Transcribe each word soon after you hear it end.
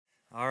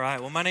right.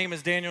 Well, my name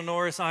is Daniel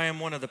Norris. I am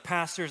one of the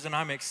pastors, and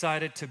I'm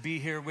excited to be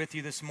here with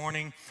you this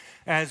morning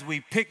as we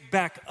pick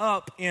back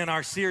up in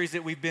our series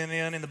that we've been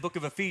in the book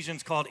of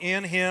Ephesians called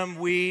In Him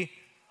We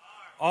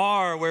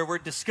Are, where we're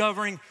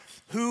discovering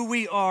who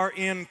we are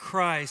in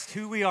Christ,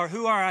 who we are,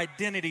 who our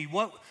identity,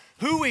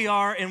 who we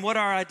are and what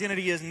our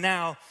identity is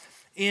now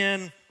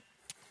in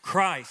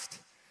Christ.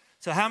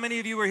 So how many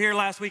of you were here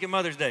last week at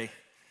Mother's Day?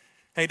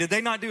 Hey, did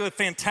they not do a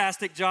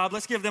fantastic job?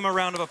 Let's give them a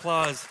round of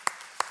applause.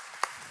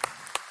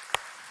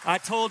 I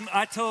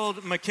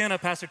told McKenna,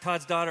 Pastor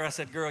Todd's daughter, I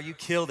said, girl, you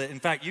killed it. In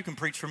fact, you can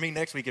preach for me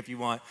next week if you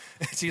want.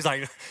 She's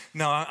like,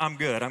 no, I'm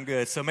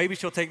good. So maybe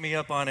she'll take me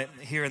up on it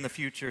here in the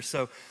future.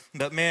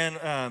 But man,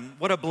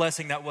 what a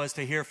blessing that was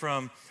to hear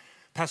from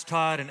Pastor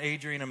Todd and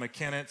Adrian and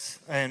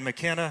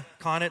McKenna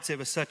Conitz. It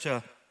was such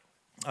a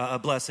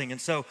blessing.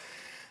 And so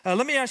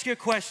let me ask you a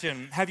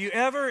question. Have you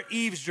ever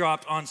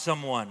eavesdropped on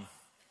someone?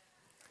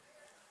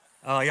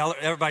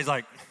 Everybody's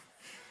like,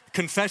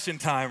 confession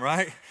time,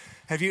 right?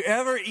 Have you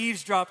ever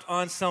eavesdropped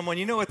on someone?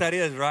 You know what that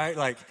is, right?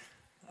 Like,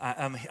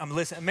 I'm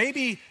listening.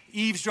 Maybe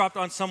eavesdropped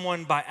on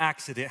someone by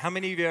accident. How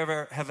many of you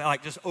ever have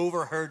like just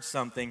overheard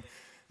something,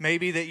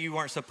 maybe that you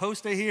weren't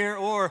supposed to hear,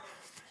 or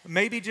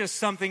maybe just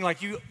something like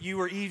you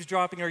were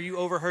eavesdropping or you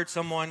overheard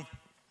someone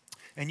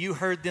and you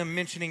heard them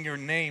mentioning your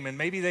name, and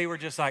maybe they were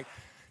just like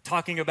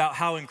talking about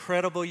how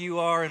incredible you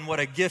are and what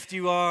a gift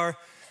you are,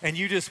 and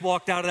you just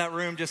walked out of that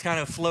room just kind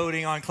of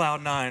floating on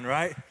cloud nine,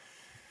 right?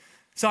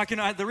 So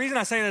the reason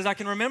I say that is I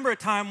can remember a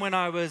time when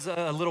I was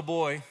a little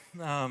boy.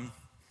 I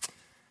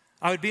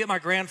would be at my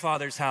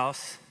grandfather's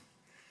house,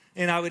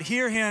 and I would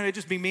hear him. It'd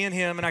just be me and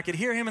him, and I could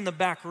hear him in the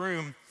back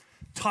room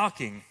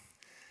talking.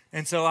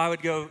 And so I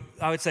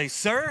would say,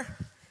 sir?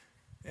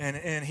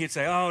 And he'd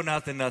say, oh,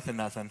 nothing.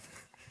 And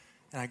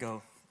I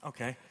go,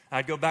 okay.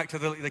 I'd go back to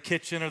the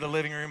kitchen or the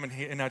living room,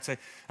 and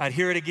I'd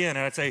hear it again,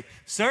 and I'd say,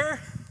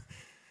 sir?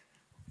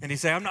 And he'd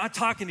say, I'm not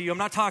talking to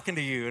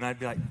you. And I'd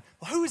be like,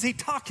 well, who is he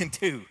talking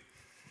to?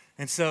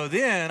 And so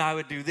then I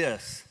would do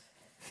this,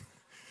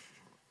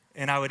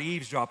 and I would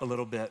eavesdrop a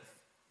little bit,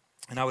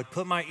 and I would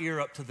put my ear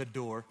up to the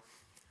door,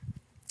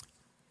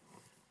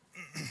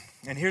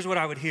 and here's what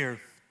I would hear.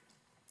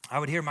 I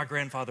would hear my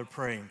grandfather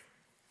praying,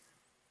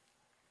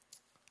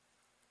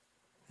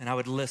 and I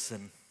would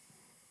listen.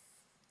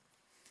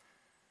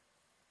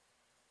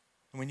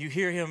 And when you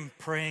hear him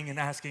praying and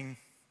asking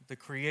the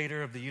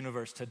creator of the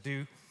universe to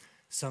do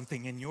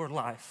something in your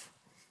life,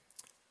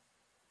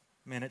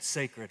 man, it's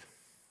sacred.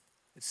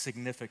 It's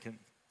significant.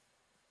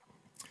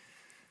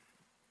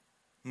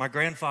 My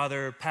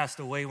grandfather passed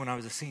away when I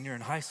was a senior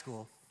in high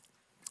school.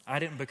 I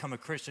didn't become a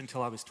Christian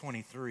until I was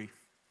 23.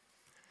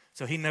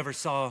 So he never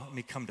saw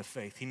me come to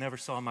faith. He never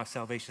saw my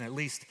salvation, at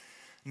least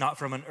not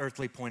from an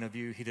earthly point of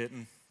view. He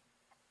didn't.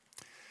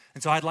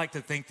 And so I'd like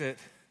to think that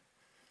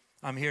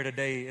I'm here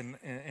today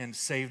and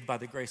saved by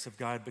the grace of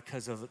God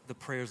because of the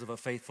prayers of a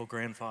faithful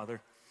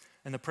grandfather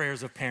and the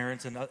prayers of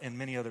parents and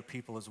many other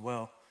people as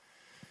well.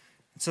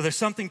 So there's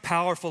something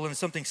powerful and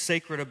something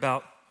sacred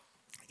about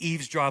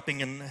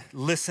eavesdropping and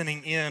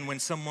listening in when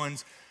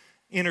someone's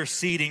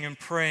interceding and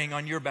praying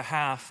on your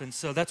behalf. And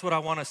so that's what I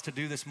want us to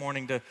do this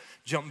morning to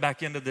jump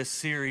back into this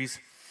series.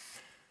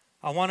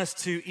 I want us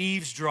to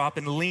eavesdrop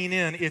and lean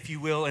in, if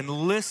you will, and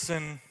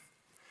listen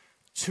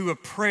to a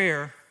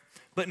prayer,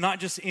 but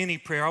not just any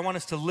prayer. I want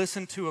us to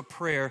listen to a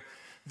prayer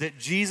that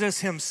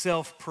Jesus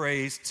himself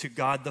prays to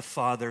God the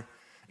Father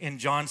in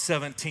John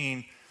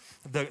 17.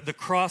 The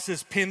cross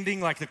is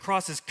pending, like the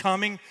cross is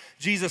coming.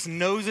 Jesus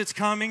knows it's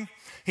coming.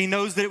 He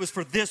knows that it was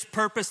for this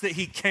purpose that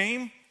he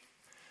came.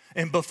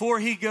 And before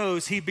he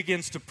goes, he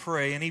begins to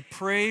pray. And he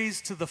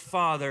prays to the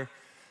Father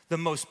the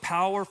most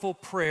powerful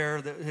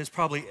prayer that has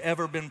probably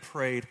ever been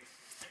prayed.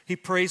 He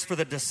prays for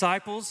the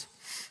disciples.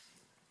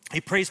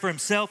 He prays for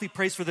himself. He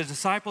prays for the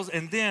disciples.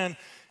 And then,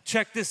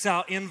 check this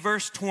out. In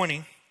verse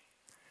 20,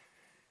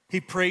 he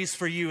prays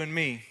for you and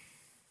me.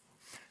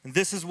 And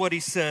this is what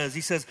he says.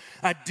 He says,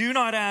 I do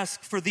not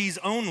ask for these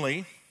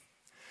only,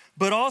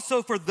 but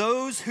also for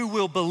those who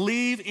will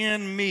believe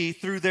in me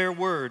through their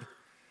word,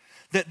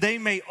 that they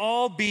may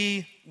all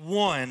be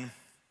one,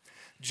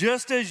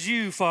 just as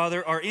you,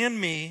 Father, are in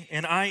me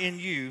and I in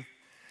you,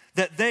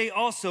 that they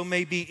also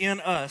may be in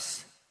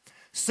us,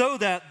 so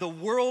that the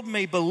world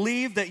may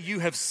believe that you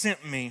have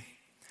sent me.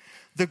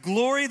 The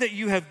glory that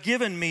you have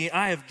given me,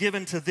 I have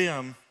given to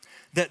them,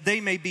 that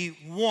they may be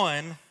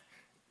one,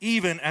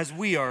 even as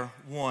we are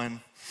one,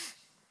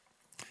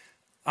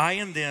 I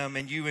and them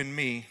and you and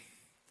me,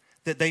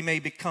 that they may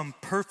become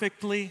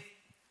perfectly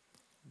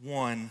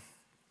one,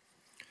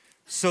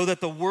 so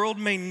that the world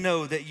may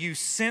know that you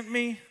sent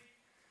me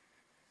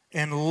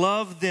and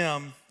love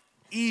them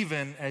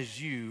even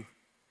as you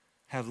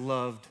have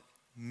loved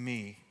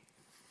me.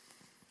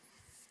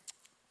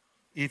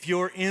 If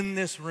you're in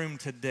this room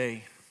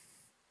today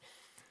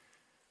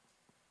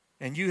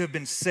and you have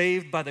been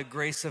saved by the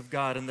grace of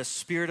God and the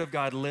Spirit of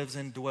God lives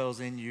and dwells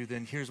in you,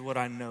 then here's what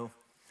I know.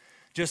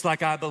 Just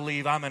like I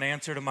believe I'm an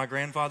answer to my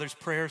grandfather's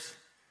prayers,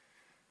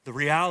 the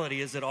reality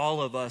is that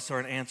all of us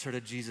are an answer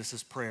to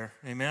Jesus' prayer.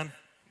 Amen?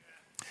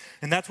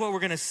 And that's what we're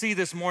going to see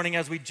this morning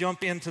as we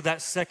jump into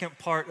that second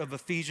part of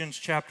Ephesians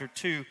chapter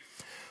 2.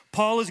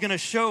 Paul is going to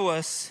show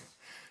us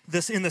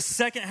this in the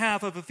second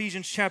half of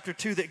Ephesians chapter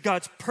 2 that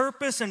God's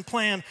purpose and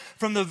plan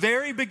from the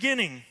very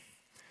beginning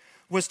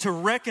was to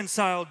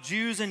reconcile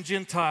Jews and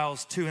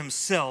Gentiles to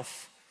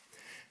himself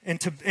and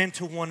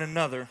to one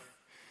another,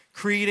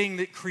 creating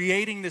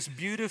this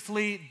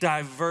beautifully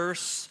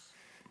diverse,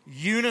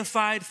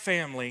 unified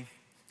family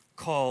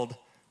called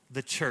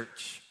the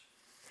church.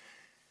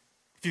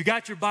 If you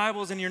got your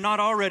Bibles and you're not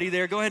already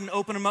there, go ahead and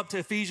open them up to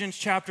Ephesians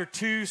chapter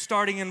 2,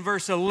 starting in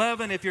verse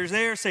 11. If you're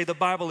there, say the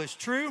Bible is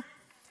true.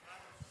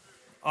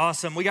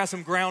 Awesome. We got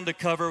some ground to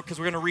cover because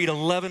we're going to read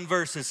 11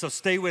 verses, so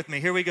stay with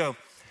me. Here we go.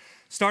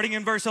 Starting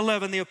in verse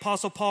 11, the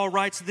Apostle Paul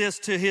writes this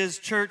to his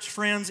church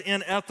friends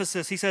in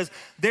Ephesus. He says,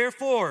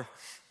 "Therefore,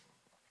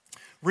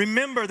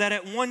 remember that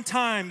at one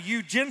time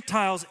you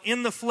Gentiles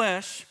in the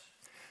flesh,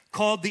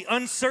 called the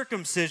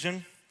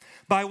uncircumcision,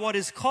 by what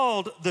is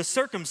called the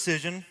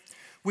circumcision,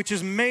 which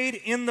is made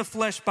in the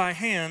flesh by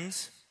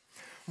hands,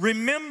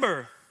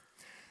 remember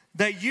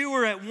that you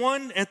were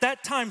at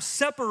that time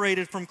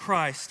separated from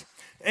Christ,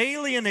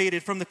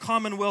 alienated from the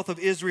commonwealth of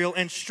Israel,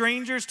 and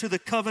strangers to the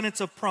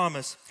covenants of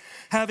promise,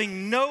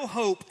 having no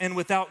hope and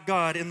without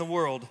God in the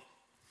world.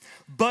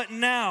 But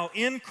now,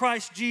 in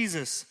Christ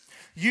Jesus,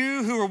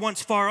 you who were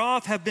once far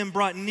off have been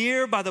brought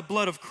near by the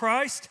blood of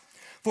Christ,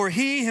 for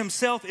he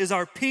himself is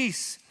our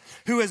peace,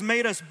 who has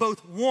made us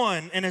both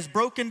one and has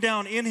broken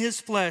down in his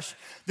flesh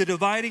the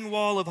dividing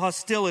wall of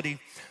hostility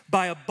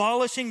by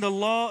abolishing the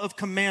law of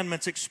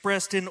commandments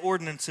expressed in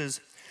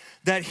ordinances,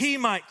 that he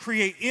might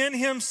create in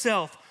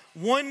himself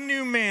one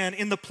new man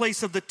in the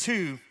place of the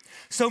two,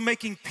 so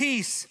making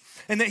peace,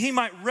 and that he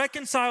might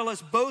reconcile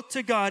us both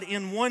to God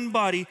in one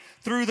body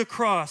through the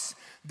cross,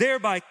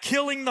 thereby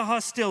killing the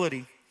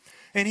hostility.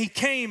 And he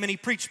came and he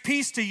preached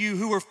peace to you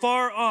who were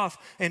far off,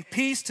 and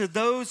peace to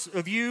those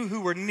of you who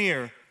were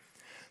near.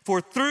 For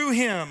through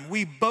him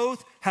we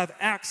both have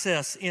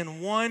access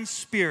in one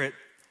Spirit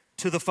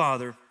to the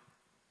Father.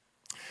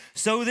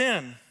 So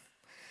then,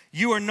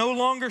 you are no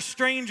longer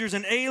strangers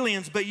and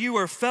aliens, but you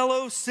are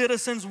fellow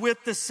citizens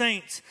with the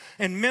saints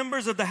and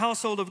members of the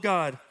household of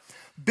God,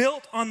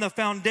 built on the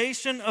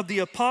foundation of the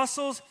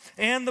apostles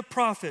and the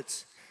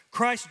prophets,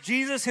 Christ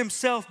Jesus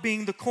himself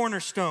being the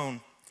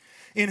cornerstone,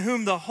 in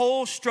whom the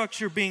whole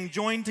structure being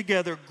joined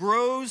together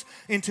grows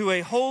into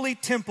a holy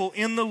temple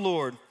in the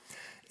Lord.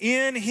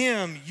 In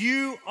him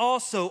you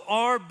also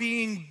are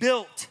being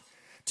built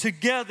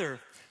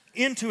together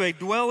into a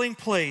dwelling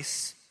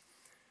place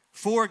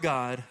for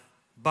God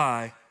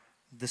by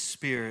the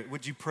Spirit."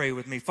 Would you pray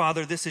with me?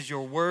 Father, this is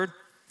your word.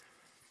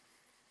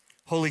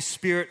 Holy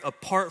Spirit,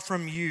 apart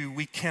from you,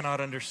 we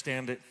cannot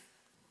understand it.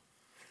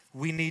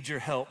 We need your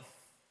help.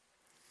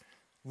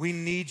 We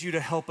need you to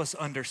help us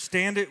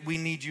understand it. We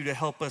need you to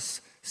help us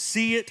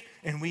see it,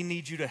 and we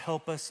need you to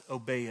help us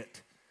obey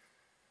it.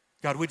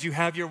 God, would you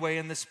have your way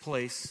in this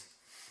place?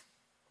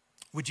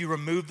 Would you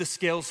remove the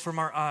scales from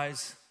our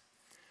eyes?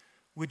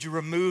 Would you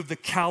remove the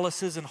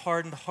calluses and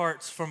hardened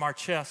hearts from our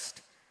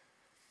chest?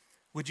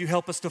 Would you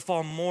help us to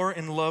fall more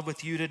in love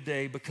with you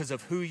today because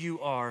of who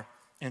you are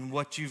and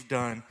what you've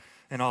done?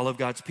 And all of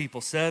God's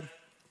people said,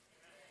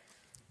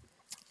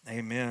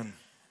 amen.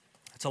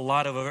 That's a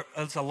lot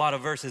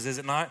of verses, is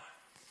it not?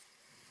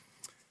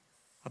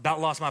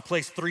 About lost my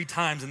place 3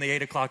 times in the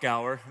 8 o'clock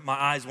hour. My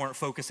eyes weren't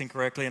focusing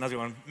correctly, and I was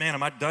going, man,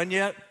 am I done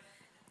yet?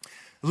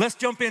 Let's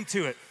jump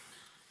into it.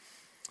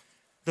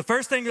 The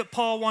first thing that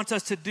Paul wants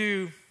us to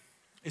do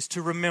is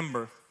to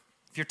remember.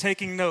 If you're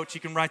taking notes,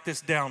 you can write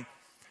this down.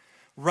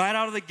 Right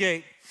out of the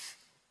gate,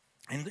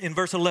 in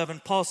verse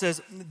 11, Paul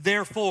says,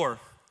 therefore.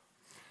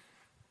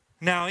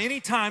 Now,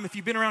 anytime, if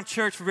you've been around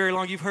church for very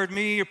long, you've heard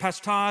me or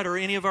Pastor Todd or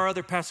any of our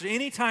other pastors,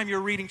 anytime you're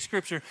reading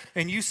scripture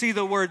and you see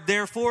the word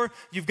therefore,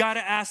 you've got to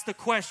ask the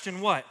question,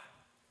 what?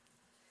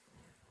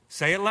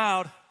 Say it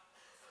loud.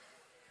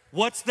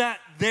 What's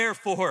that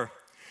therefore?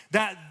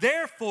 That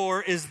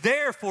therefore is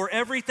there for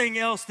everything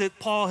else that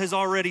Paul has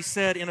already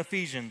said in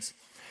Ephesians.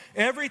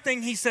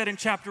 Everything he said in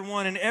chapter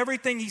 1 and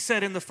everything he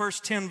said in the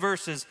first 10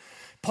 verses,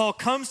 Paul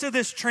comes to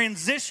this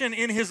transition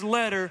in his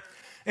letter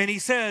and he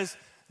says,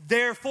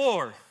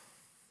 therefore,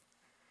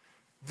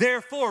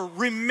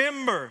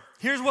 remember.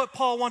 Here's what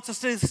Paul wants us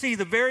to see.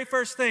 The very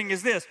first thing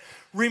is this.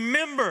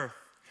 Remember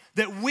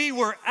that we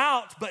were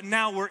out, but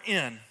now we're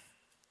in.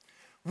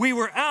 We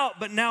were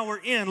out, but now we're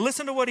in.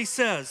 Listen to what he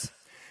says.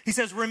 He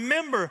says,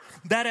 remember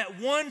that at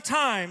one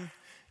time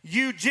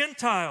you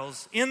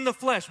Gentiles in the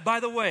flesh, by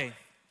the way,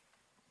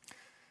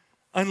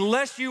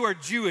 unless you are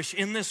Jewish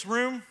in this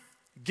room,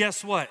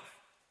 guess what?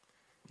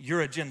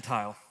 You're a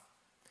Gentile.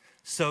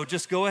 So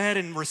just go ahead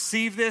and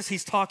receive this.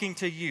 He's talking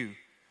to you.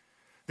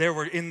 There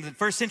were, in the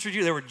first century,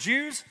 there were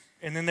Jews,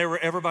 and then there were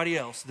everybody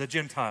else, the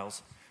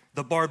Gentiles,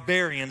 the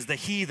barbarians, the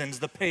heathens,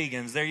 the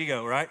pagans. There you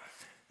go, right?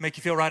 Make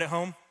you feel right at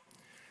home?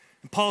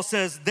 And Paul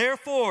says,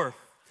 therefore,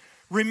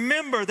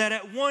 remember that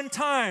at one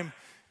time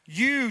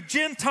you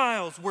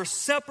Gentiles were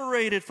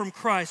separated from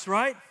Christ,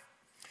 right?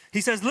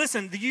 He says,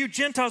 listen, you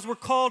Gentiles were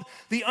called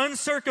the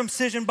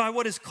uncircumcision by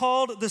what is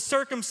called the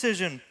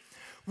circumcision,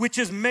 which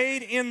is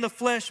made in the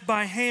flesh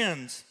by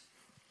hands.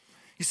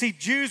 You see,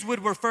 Jews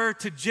would refer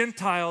to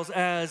Gentiles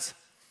as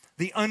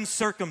the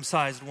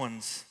uncircumcised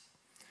ones.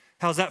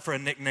 How's that for a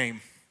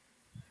nickname?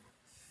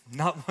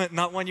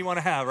 Not one you want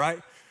to have,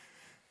 right?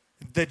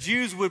 The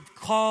Jews would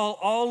call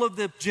all of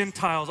the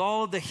Gentiles,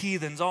 all of the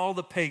heathens, all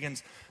the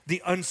pagans,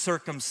 the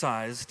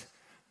uncircumcised,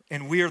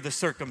 and we are the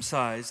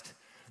circumcised.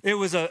 It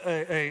was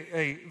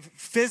a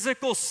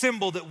physical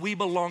symbol that we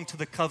belong to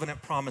the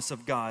covenant promise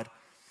of God.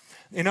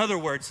 In other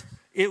words,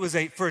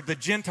 for the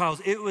Gentiles,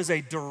 it was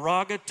a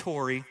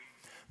derogatory,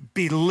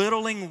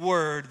 belittling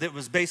word that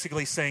was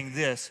basically saying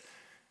this: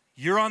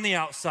 you're on the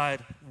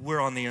outside, we're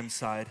on the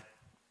inside.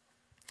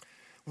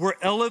 We're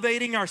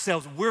elevating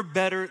ourselves, we're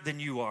better than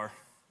you are.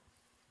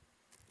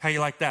 How you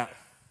like that?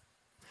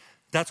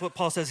 That's what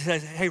Paul says. He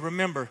says, hey,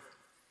 remember,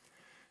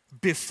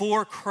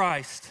 before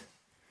Christ,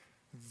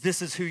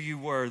 this is who you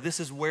were. This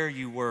is where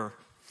you were.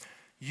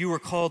 You were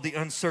called the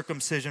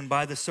uncircumcision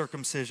by the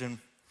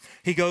circumcision.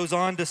 He goes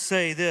on to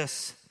say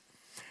this.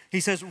 He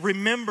says,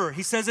 remember.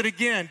 He says it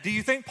again. Do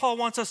you think Paul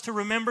wants us to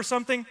remember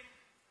something?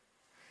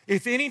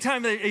 If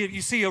anytime that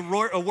you see a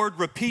word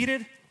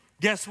repeated,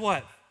 guess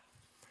what?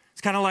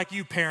 It's kind of like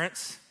you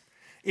parents.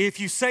 If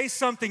you say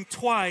something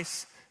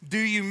twice, do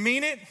you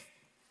mean it?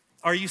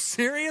 Are you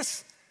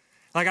serious?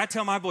 Like I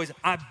tell my boys,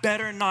 I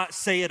better not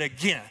say it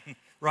again,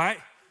 right?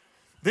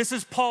 This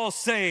is Paul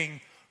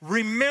saying,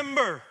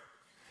 remember.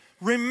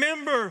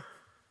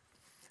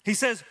 He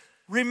says,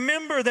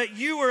 remember that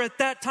you were at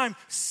that time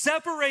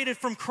separated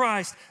from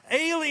Christ,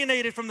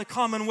 alienated from the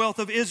commonwealth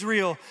of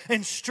Israel,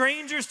 and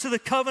strangers to the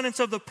covenants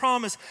of the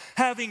promise,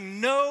 having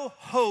no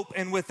hope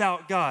and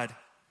without God.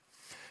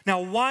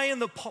 Now, why in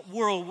the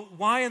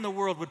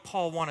world would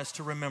Paul want us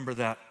to remember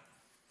that?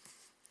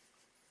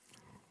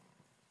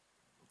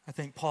 I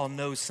think Paul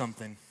knows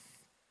something.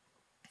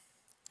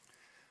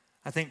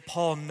 I think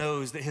Paul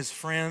knows that his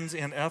friends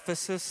in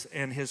Ephesus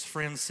and his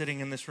friends sitting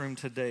in this room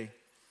today,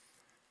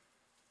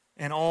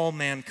 and all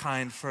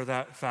mankind for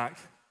that fact,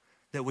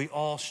 that we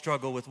all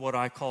struggle with what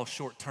I call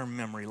short-term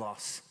memory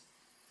loss.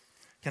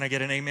 Can I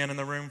get an amen in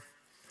the room?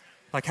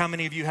 Like how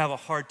many of you have a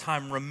hard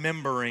time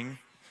remembering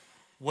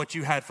what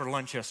you had for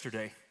lunch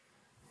yesterday,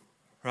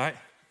 right?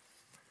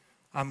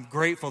 I'm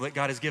grateful that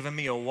God has given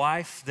me a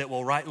wife that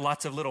will write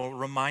lots of little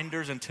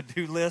reminders and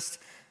to-do lists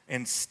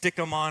and stick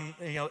them on,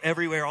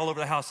 everywhere, all over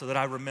the house so that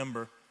I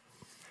remember.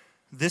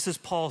 This is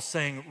Paul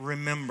saying,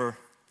 remember.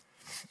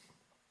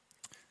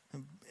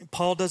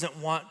 Paul doesn't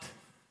want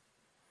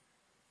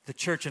the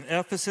church in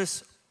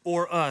Ephesus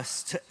or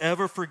us to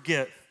ever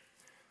forget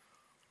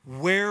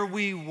where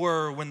we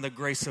were when the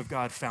grace of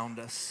God found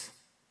us.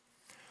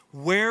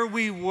 Where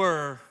we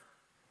were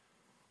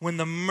when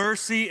the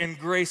mercy and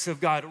grace of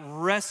God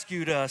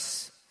rescued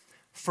us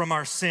from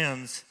our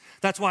sins.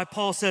 That's why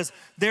Paul says,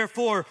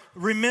 therefore,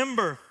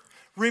 remember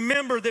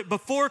that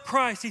before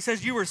Christ, he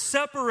says, you were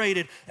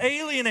separated,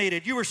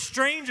 alienated, you were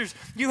strangers,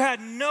 you had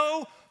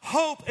no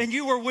hope, and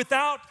you were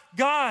without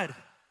God.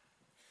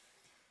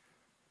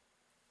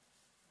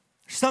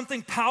 There's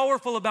something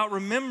powerful about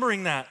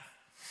remembering that.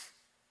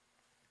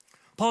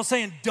 Paul's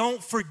saying,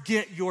 don't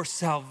forget your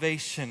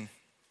salvation.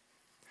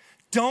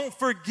 Don't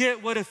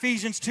forget what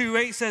Ephesians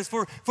 2:8 says,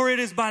 for it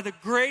is by the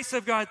grace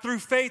of God through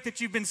faith that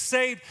you've been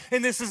saved,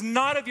 and this is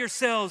not of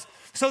yourselves,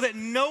 so that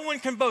no one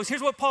can boast.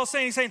 Here's what Paul's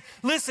saying. He's saying,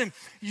 listen,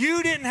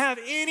 you didn't have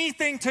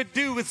anything to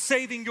do with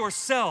saving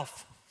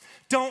yourself.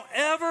 Don't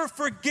ever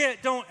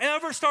forget, don't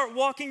ever start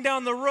walking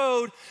down the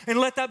road and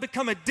let that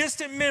become a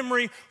distant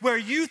memory where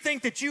you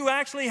think that you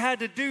actually had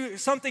to do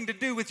something to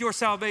do with your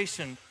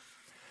salvation.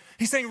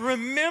 He's saying,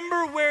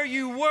 remember where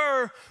you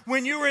were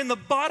when you were in the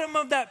bottom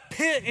of that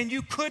pit and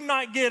you could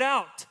not get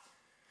out.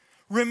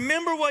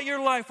 Remember what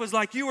your life was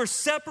like. You were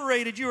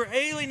separated, you were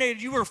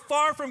alienated, you were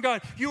far from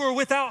God, you were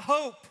without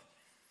hope.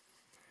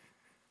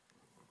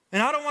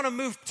 And I don't want to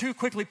move too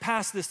quickly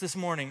past this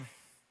morning.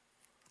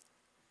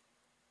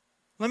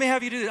 Let me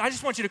have you do this. I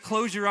just want you to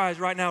close your eyes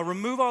right now.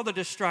 Remove all the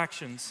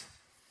distractions.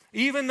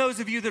 Even those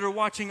of you that are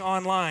watching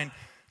online,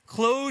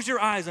 close your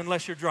eyes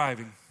unless you're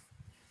driving.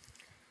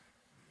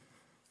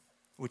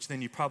 Which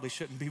then you probably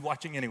shouldn't be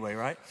watching anyway,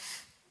 right?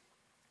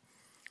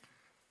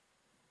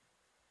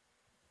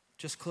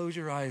 Just close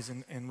your eyes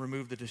and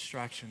remove the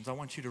distractions. I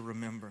want you to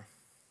remember.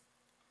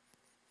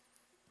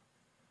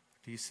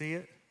 Do you see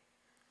it?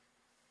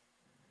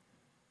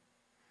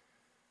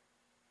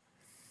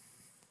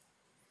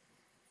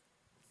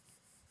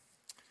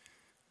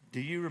 Do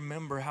you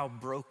remember how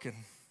broken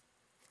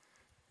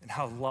and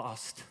how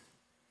lost,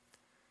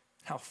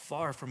 how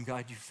far from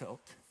God you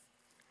felt?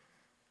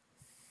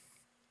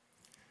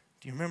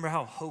 Do you remember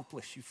how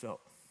hopeless you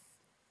felt?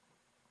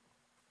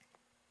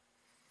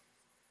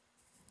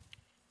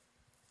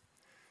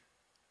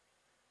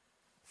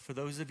 For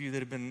those of you that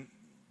have been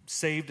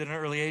saved at an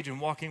early age and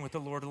walking with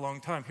the Lord a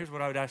long time, here's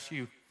what I would ask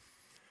you.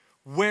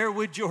 Where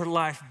would your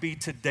life be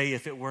today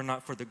if it were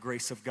not for the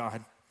grace of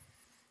God?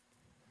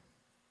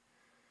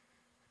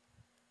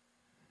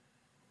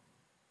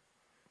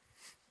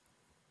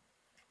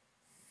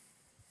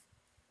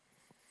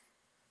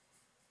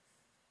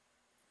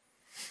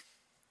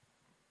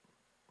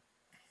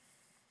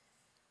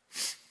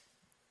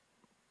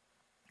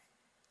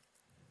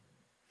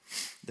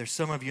 There's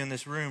some of you in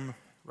this room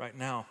right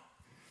now,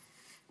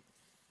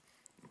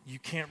 you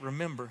can't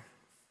remember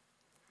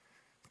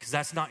because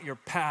that's not your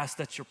past,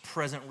 that's your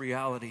present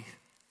reality.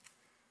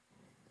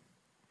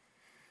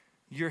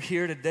 You're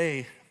here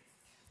today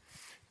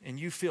and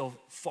you feel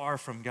far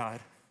from God.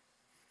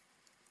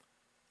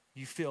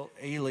 You feel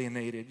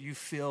alienated. You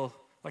feel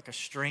like a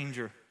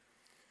stranger.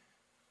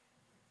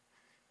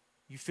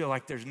 You feel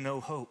like there's no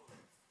hope.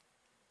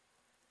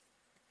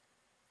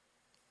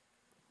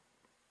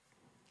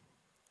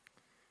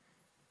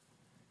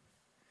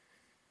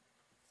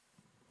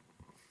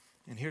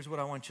 And here's what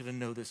I want you to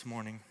know this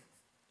morning.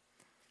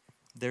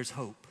 There's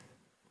hope.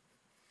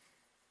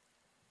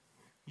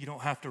 You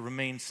don't have to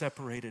remain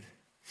separated.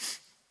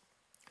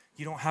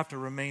 You don't have to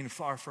remain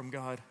far from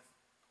God.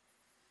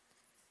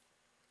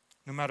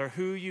 No matter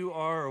who you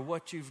are or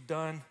what you've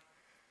done,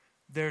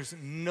 there's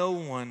no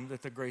one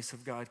that the grace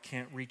of God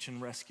can't reach and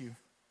rescue.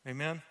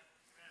 Amen?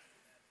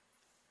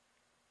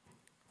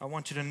 I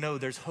want you to know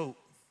there's hope.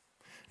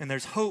 And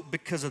there's hope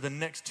because of the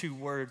next two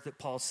words that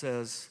Paul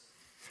says.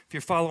 If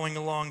you're following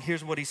along,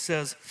 here's what he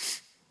says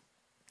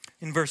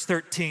in verse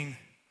 13.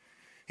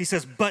 He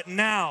says, but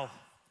now,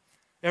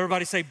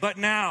 everybody say, but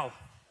now.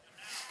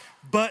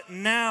 But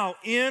now,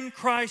 in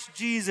Christ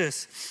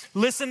Jesus,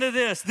 listen to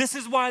this. This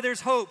is why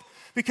there's hope.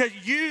 Because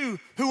you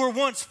who were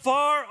once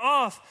far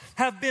off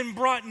have been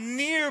brought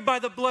near by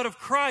the blood of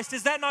Christ.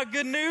 Is that not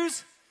good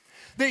news?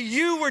 That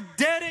you were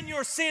dead in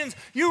your sins.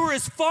 You were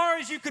as far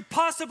as you could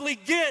possibly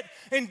get.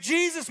 And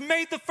Jesus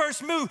made the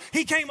first move.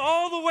 He came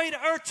all the way to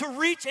earth to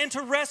reach and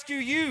to rescue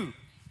you.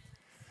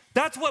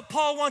 That's what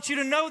Paul wants you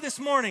to know this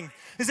morning,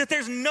 is that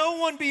there's no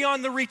one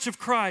beyond the reach of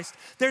Christ.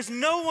 There's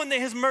no one that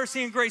his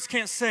mercy and grace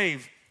can't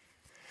save.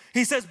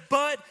 He says,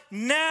 but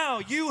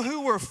now you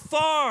who were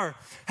far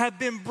have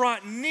been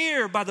brought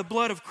near by the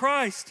blood of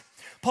Christ.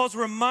 Paul's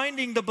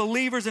reminding the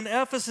believers in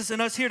Ephesus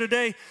and us here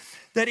today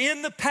that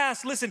in the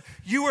past, listen,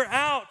 you were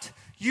out,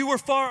 you were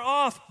far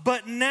off,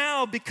 but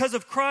now because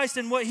of Christ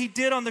and what he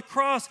did on the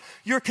cross,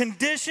 your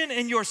condition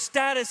and your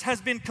status has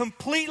been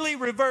completely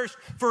reversed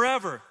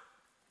forever.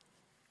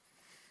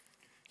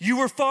 You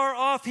were far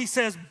off, he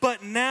says,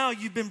 but now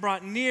you've been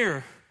brought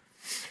near.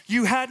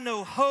 You had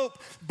no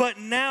hope, but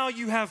now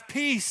you have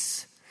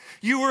peace.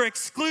 You were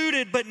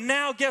excluded, but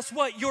now guess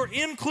what? You're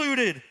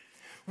included.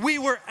 We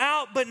were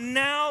out, but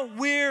now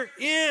we're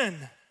in.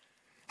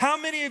 How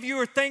many of you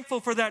are thankful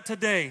for that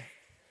today?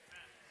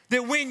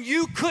 That when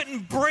you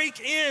couldn't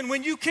break in,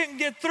 when you couldn't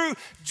get through,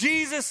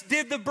 Jesus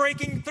did the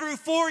breaking through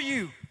for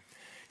you.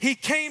 He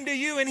came to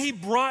you and he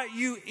brought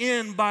you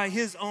in by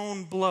his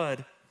own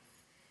blood.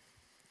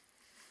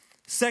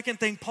 Second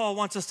thing Paul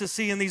wants us to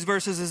see in these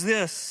verses is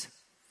this.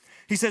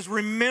 He says,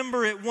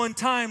 remember at one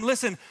time,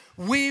 listen,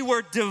 we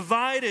were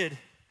divided,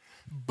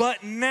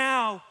 but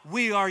now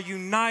we are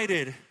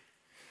united.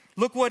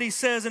 Look what he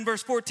says in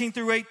verse 14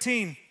 through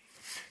 18.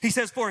 He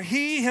says, for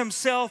he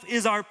himself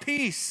is our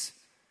peace,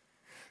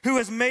 who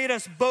has made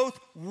us both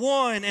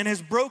one and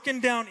has broken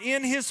down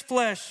in his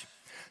flesh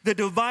the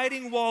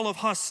dividing wall of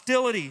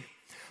hostility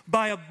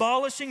by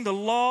abolishing the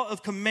law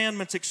of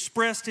commandments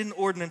expressed in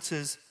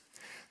ordinances,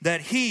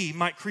 that he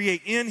might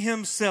create in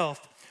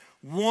himself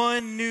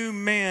one new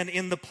man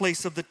in the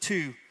place of the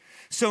two,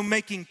 so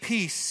making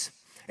peace,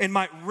 and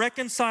might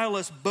reconcile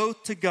us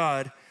both to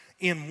God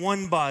in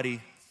one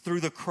body through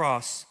the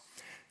cross,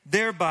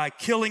 thereby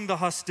killing the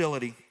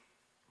hostility.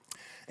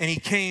 And he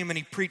came and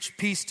he preached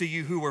peace to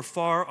you who were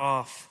far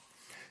off,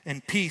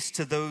 and peace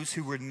to those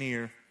who were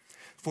near.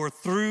 For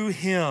through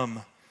him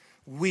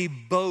we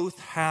both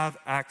have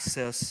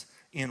access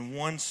in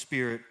one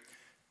spirit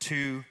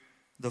to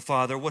the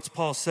Father. What's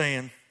Paul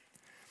saying?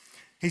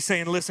 He's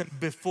saying, listen,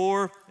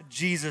 before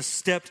Jesus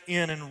stepped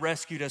in and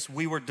rescued us,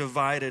 we were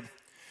divided.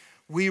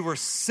 We were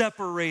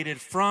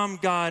separated from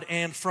God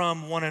and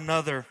from one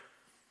another.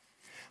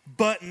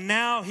 But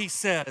now, he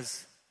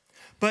says,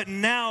 but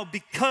now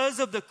because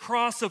of the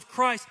cross of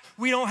Christ,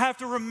 we don't have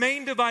to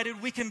remain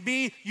divided. We can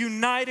be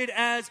united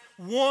as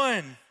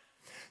one.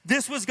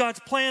 This was God's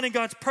plan and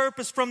God's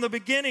purpose from the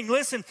beginning.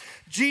 Listen,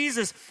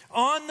 Jesus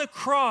on the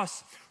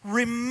cross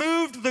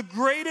removed the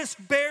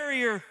greatest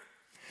barrier.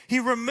 He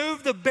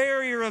removed the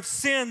barrier of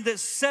sin that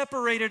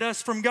separated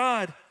us from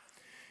God.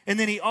 And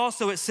then he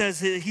also, it says,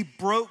 he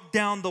broke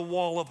down the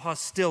wall of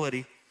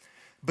hostility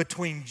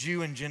between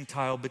Jew and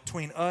Gentile,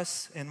 between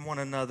us and one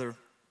another,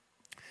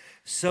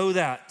 so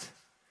that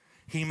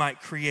he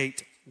might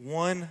create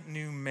one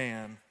new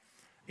man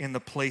in the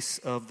place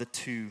of the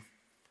two.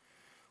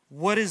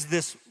 What is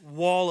this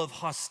wall of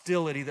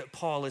hostility that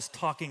Paul is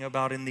talking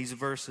about in these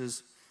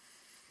verses?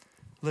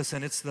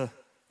 Listen, it's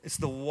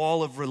the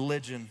wall of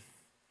religion.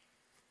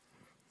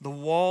 The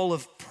wall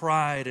of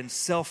pride and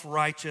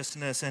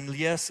self-righteousness, and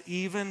yes,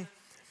 even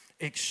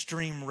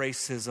extreme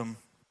racism.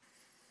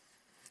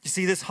 You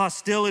see, this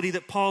hostility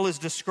that Paul is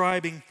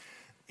describing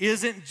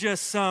isn't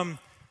just some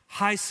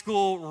high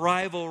school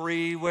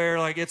rivalry where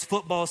like it's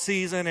football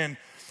season and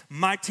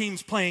my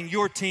team's playing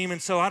your team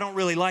and so I don't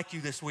really like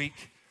you this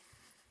week.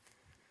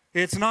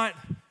 It's not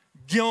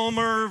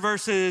Gilmer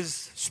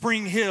versus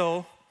Spring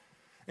Hill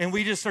and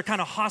we just are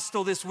kind of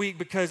hostile this week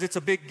because it's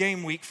a big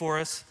game week for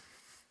us.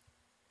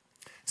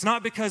 It's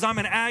not because I'm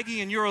an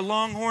Aggie and you're a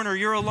Longhorn, or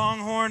you're a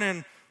Longhorn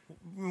and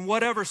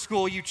whatever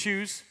school you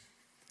choose.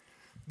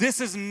 This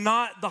is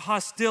not the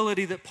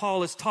hostility that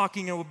Paul is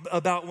talking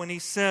about when he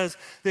says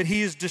that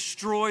he has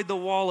destroyed the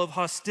wall of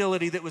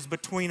hostility that was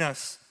between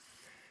us.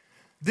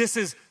 This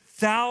is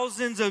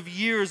thousands of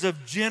years of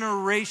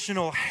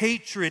generational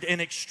hatred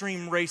and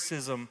extreme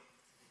racism.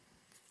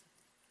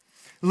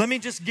 Let me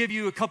just give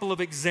you a couple of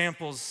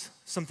examples,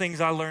 some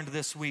things I learned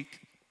this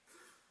week.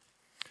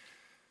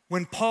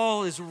 When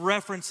Paul is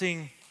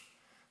referencing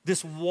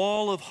this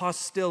wall of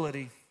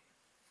hostility,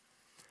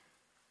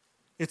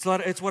 it's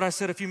what I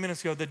said a few minutes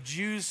ago. The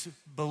Jews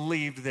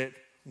believed that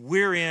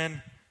we're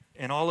in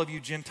and all of you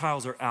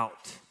Gentiles are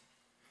out.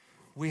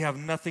 We have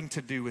nothing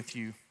to do with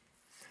you.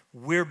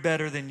 We're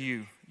better than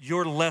you.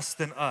 You're less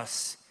than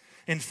us.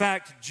 In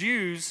fact,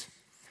 Jews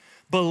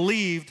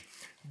believed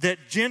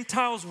that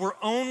Gentiles were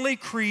only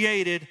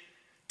created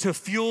to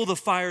fuel the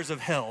fires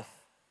of hell.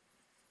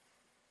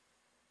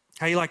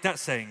 How you like that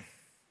saying?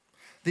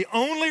 The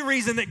only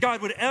reason that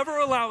God would ever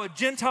allow a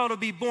Gentile to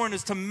be born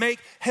is to make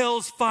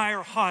hell's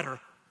fire hotter.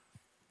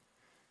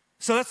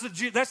 So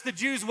that's the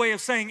Jews' way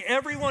of saying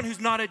everyone who's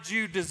not a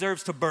Jew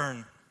deserves to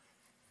burn.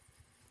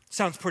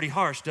 Sounds pretty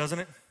harsh, doesn't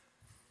it?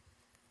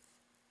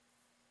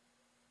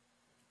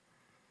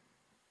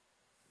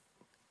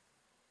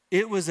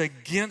 It was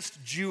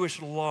against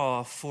Jewish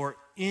law for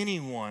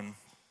anyone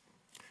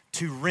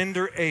to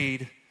render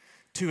aid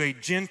to a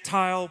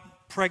Gentile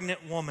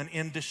pregnant woman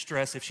in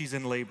distress if she's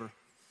in labor.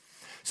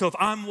 So if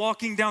I'm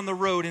walking down the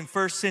road in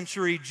first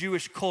century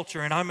Jewish culture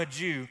and I'm a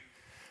Jew,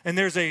 and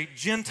there's a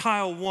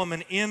Gentile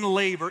woman in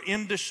labor,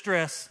 in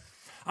distress,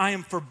 I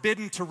am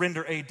forbidden to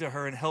render aid to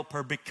her and help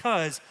her,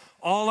 because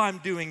all I'm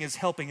doing is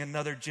helping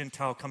another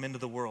Gentile come into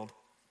the world.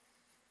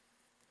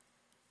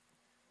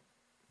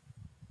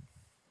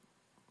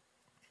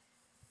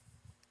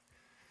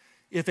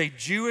 If a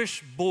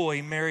Jewish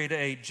boy married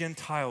a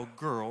Gentile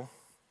girl,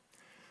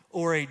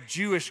 or a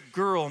Jewish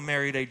girl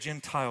married a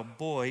Gentile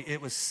boy, it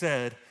was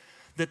said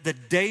that the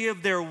day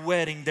of their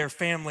wedding, their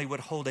family would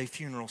hold a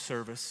funeral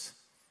service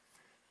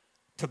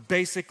to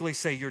basically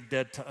say, you're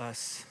dead to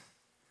us.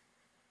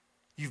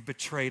 You've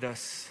betrayed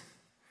us.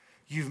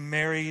 You've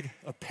married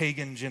a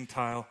pagan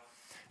Gentile,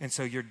 and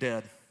so you're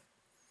dead.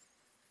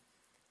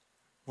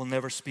 We'll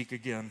never speak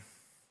again.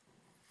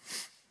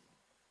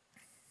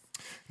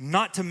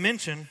 Not to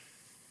mention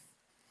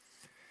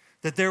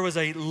that there was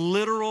a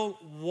literal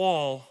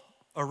wall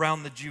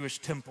around the Jewish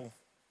temple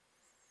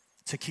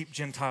to keep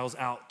Gentiles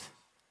out.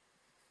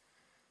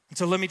 And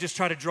so let me just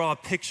try to draw a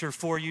picture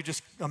for you.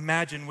 Just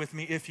imagine with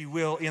me, if you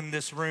will, in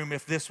this room,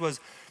 if this was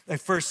a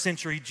first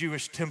century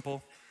Jewish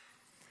temple,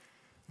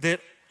 that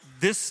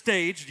this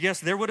stage, yes,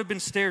 there would have been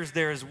stairs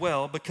there as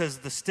well, because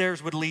the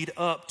stairs would lead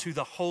up to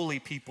the holy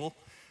people,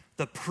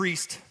 the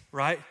priest,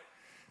 right?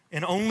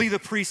 And only the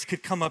priest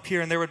could come up here,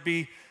 and there would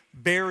be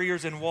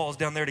barriers and walls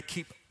down there to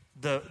keep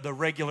the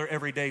regular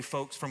everyday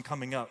folks from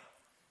coming up.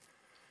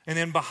 And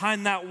then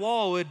behind that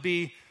wall would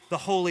be the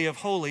Holy of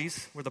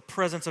Holies, where the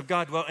presence of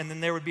God dwelt, and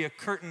then there would be a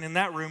curtain in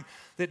that room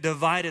that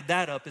divided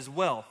that up as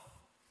well.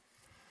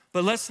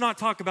 But let's not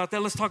talk about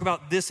that. Let's talk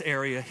about this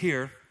area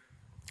here.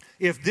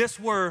 If this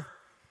were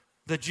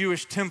the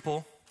Jewish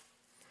temple,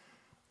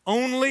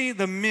 only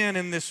the men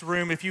in this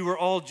room, if you were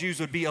all Jews,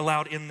 would be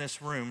allowed in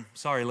this room.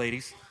 Sorry,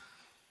 ladies.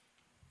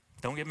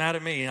 Don't get mad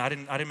at me. I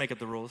didn't make up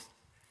the rules.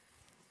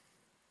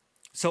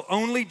 So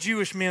only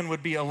Jewish men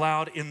would be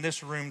allowed in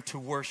this room to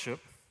worship.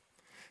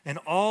 And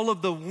all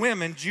of the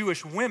women,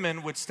 Jewish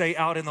women, would stay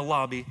out in the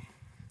lobby,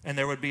 and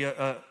there would be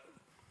a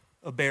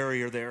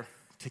barrier there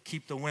to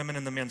keep the women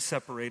and the men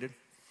separated.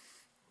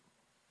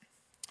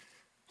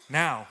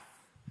 Now,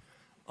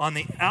 on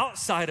the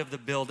outside of the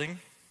building,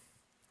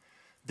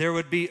 there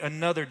would be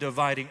another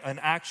dividing, an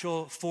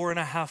actual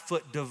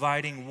 4.5-foot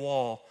dividing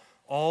wall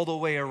all the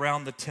way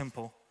around the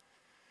temple.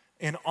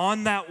 And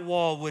on that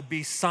wall would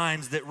be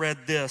signs that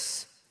read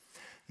this: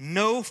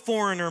 no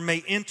foreigner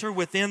may enter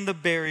within the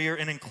barrier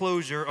and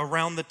enclosure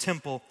around the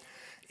temple.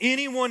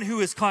 Anyone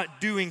who is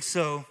caught doing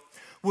so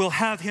will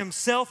have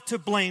himself to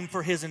blame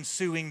for his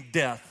ensuing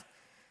death.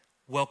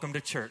 Welcome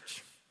to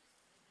church.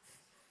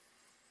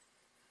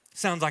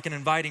 Sounds like an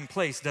inviting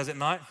place, does it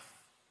not?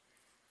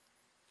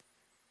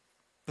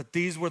 But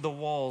these were the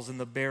walls and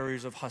the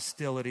barriers of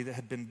hostility that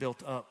had been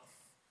built up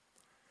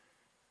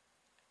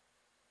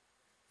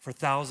for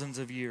thousands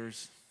of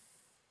years.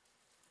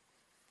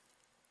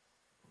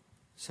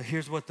 So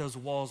here's what those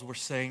walls were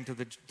saying to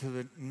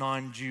the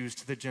non-Jews,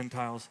 to the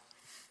Gentiles.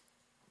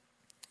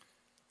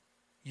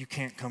 You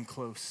can't come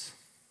close.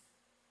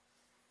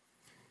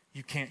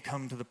 You can't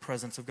come to the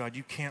presence of God.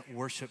 You can't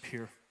worship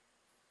here.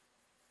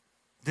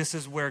 This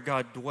is where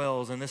God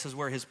dwells, and this is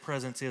where his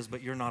presence is,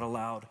 but you're not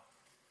allowed.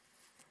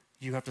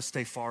 You have to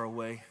stay far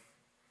away.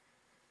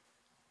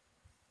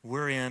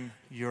 We're in,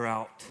 you're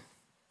out.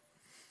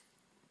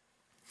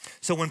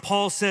 So when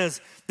Paul says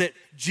that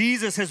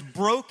Jesus has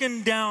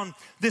broken down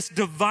this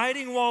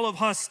dividing wall of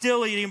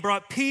hostility and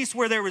brought peace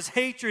where there was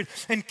hatred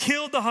and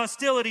killed the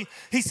hostility,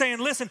 he's saying,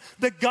 listen,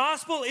 the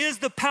gospel is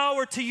the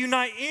power to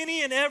unite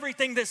any and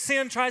everything that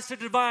sin tries to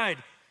divide.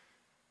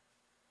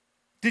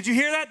 Did you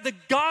hear that? The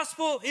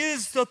gospel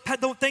is the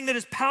thing that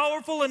is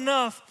powerful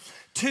enough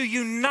to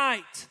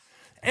unite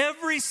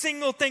every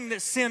single thing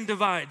that sin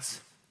divides.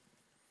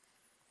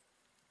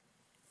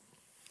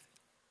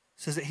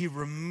 It says that he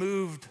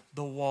removed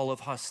the wall of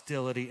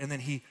hostility and then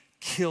he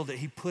killed it.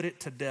 He put it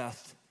to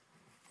death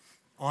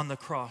on the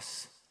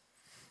cross.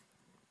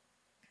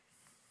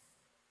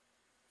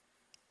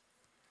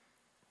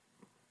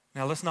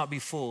 Now let's not be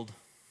fooled.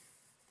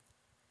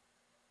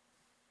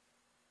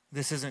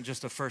 This isn't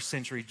just a first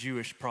century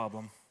Jewish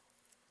problem.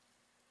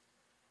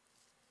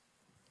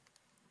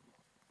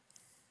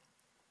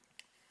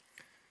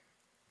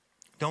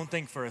 Don't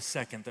think for a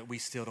second that we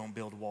still don't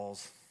build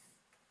walls.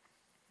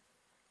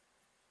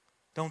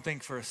 Don't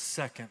think for a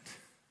second,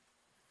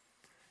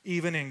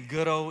 even in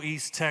good old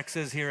East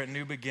Texas here at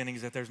New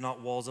Beginnings, that there's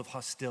not walls of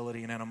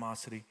hostility and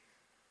animosity.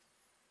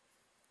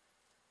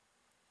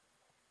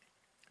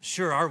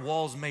 Sure, our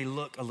walls may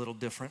look a little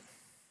different.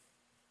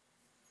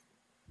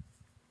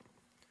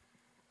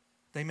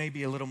 They may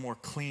be a little more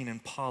clean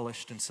and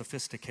polished and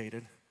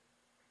sophisticated.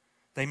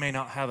 They may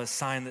not have a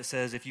sign that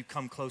says, if you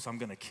come close, I'm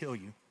going to kill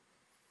you.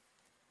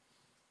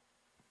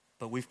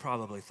 But we've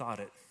probably thought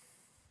it.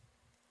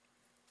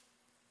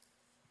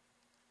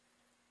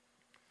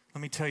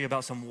 Let me tell you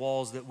about some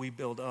walls that we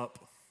build up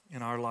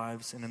in our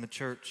lives and in the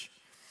church.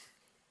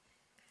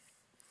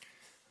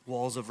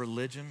 Walls of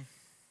religion.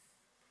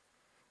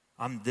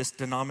 I'm this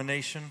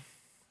denomination.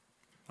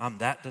 I'm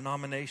that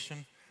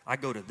denomination. I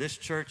go to this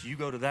church. You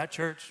go to that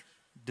church.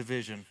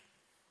 Division.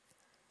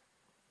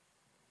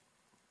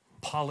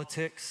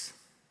 Politics.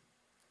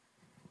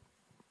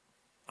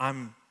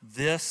 I'm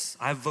this.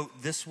 I vote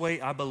this way.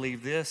 I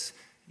believe this.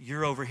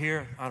 You're over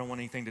here. I don't want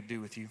anything to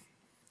do with you.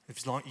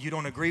 If you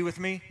don't agree with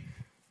me,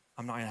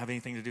 I'm not going to have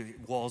anything to do with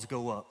it. Walls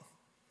go up.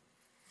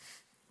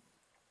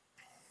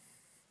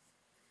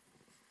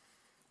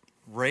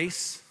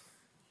 Race.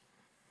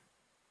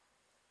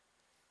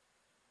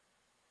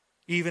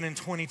 Even in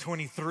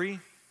 2023,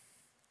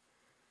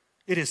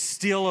 it is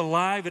still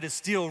alive. It is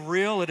still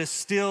real. It is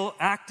still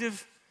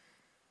active.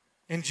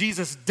 And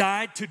Jesus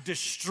died to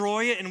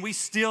destroy it, and we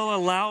still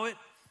allow it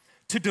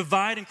to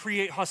divide and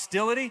create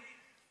hostility.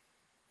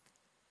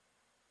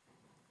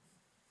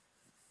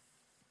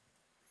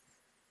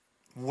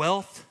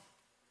 Wealth,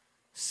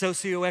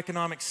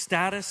 socioeconomic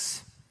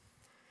status.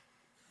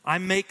 I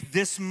make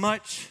this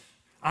much.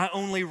 I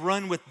only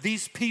run with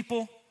these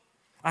people.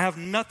 I have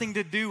nothing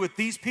to do with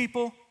these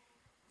people.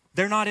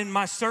 They're not in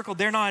my circle.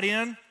 They're not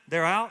in.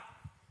 They're out.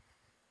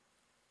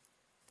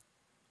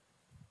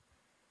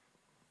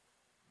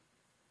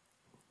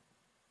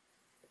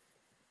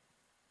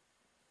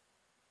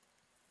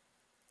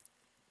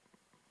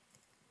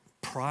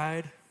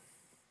 Pride,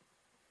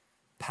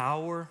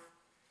 power,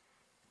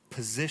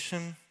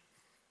 position,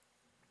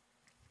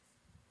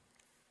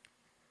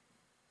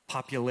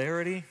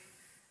 popularity.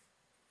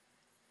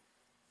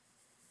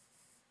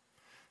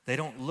 They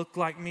don't look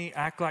like me,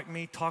 act like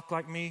me, talk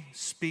like me,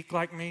 speak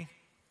like me.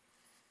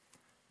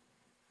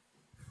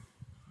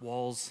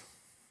 Walls.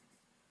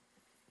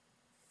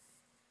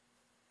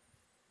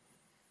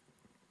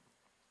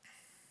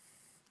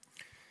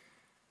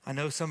 I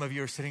know some of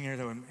you are sitting here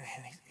going, man,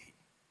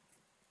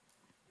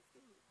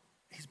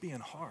 he's being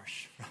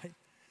harsh, right?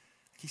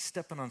 He's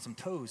stepping on some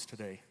toes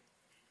today.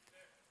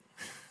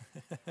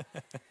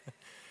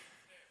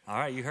 All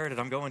right, you heard it.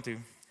 I'm going to.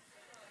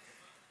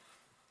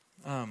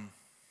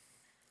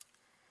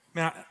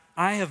 Man,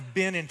 I have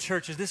been in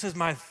churches. This is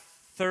my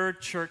third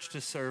church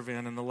to serve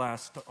in the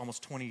last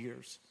almost 20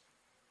 years.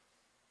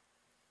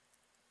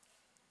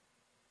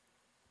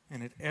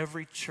 And at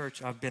every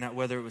church I've been at,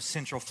 whether it was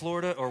Central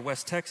Florida or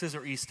West Texas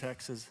or East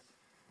Texas,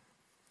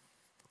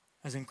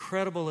 as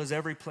incredible as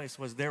every place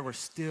was, there were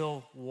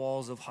still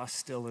walls of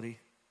hostility.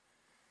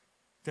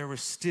 There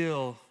was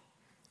still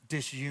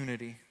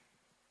disunity.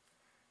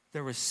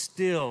 There was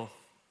still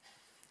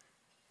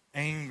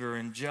anger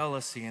and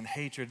jealousy and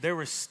hatred. There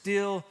were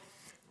still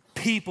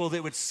people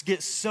that would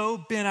get so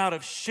bent out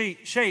of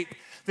shape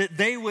that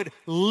they would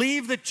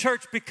leave the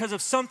church because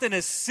of something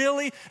as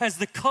silly as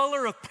the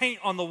color of paint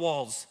on the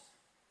walls.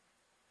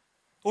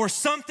 Or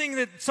something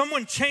that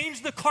someone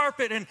changed the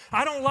carpet and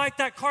I don't like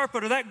that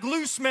carpet, or that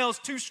glue smells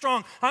too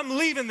strong. I'm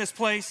leaving this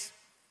place.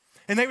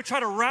 And they would try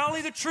to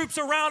rally the troops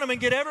around them and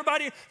get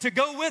everybody to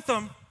go with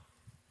them.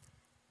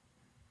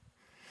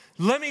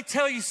 Let me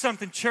tell you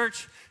something,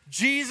 church.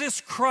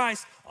 Jesus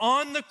Christ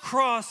on the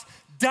cross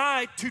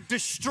died to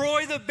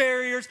destroy the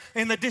barriers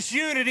and the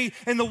disunity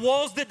and the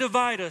walls that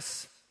divide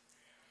us.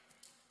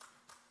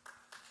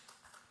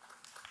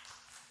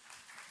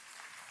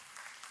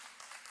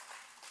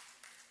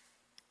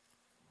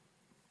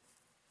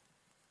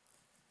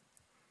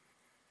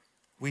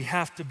 We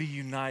have to be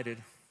united.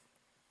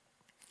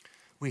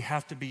 We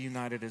have to be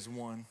united as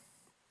one.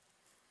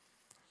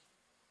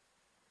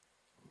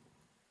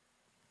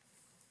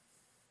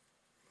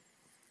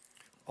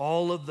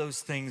 all of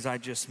those things I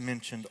just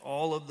mentioned,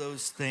 all of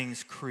those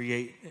things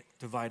create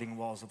dividing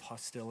walls of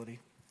hostility.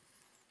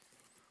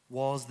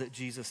 Walls that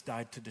Jesus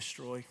died to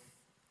destroy.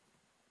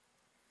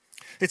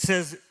 It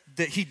says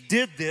that he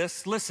did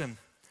this, listen,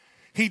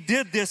 he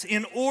did this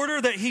in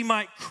order that he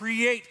might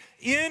create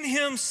in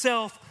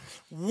himself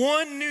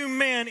one new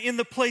man in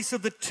the place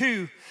of the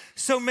two,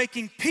 so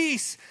making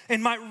peace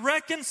and might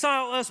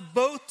reconcile us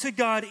both to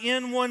God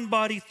in one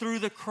body through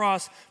the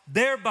cross,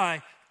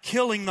 thereby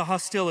killing the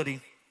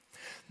hostility.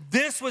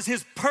 This was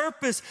his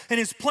purpose and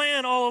his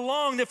plan all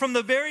along, that from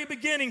the very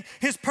beginning,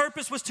 his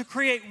purpose was to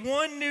create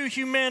one new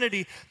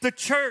humanity, the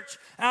church,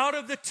 out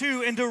of the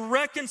two, and to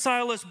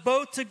reconcile us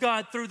both to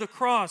God through the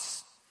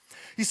cross.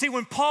 You see,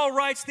 when Paul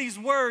writes these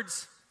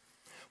words,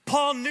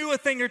 Paul knew a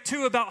thing or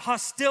two about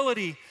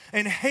hostility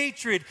and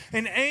hatred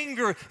and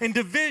anger and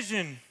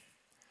division.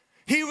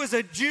 He was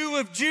a Jew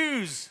of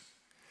Jews.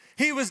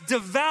 He was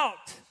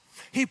devout.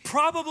 He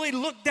probably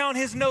looked down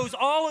his nose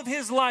all of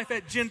his life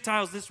at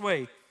Gentiles this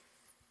way.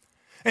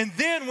 And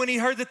then when he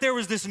heard that there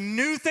was this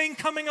new thing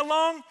coming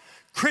along,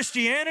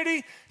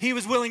 Christianity, he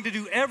was willing to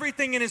do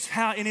everything in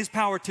his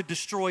power to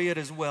destroy it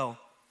as well.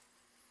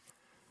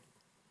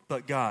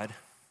 But God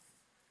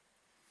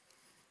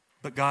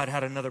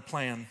had another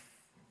plan.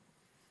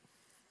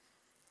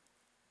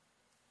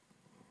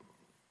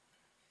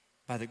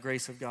 By the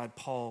grace of God,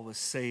 Paul was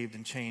saved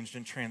and changed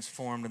and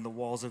transformed, and the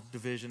walls of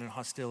division and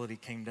hostility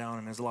came down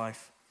in his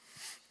life.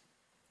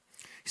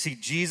 You see,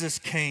 Jesus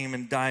came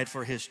and died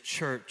for his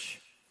church,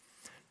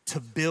 to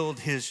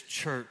build his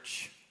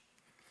church,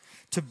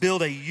 to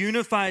build a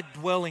unified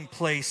dwelling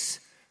place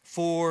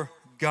for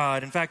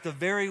God. In fact, the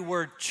very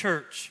word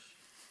church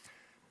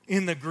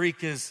in the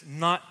Greek is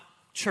not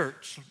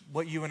church,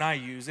 what you and I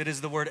use. It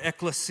is the word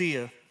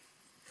ecclesia.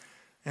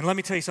 And let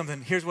me tell you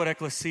something. Here's what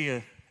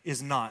ecclesia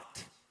is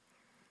not.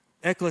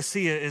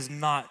 Ecclesia is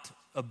not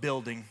a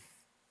building.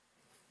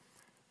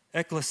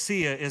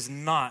 Ecclesia is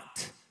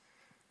not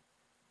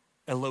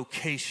a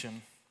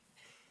location.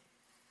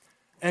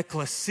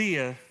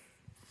 Ecclesia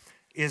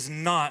is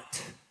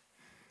not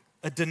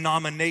a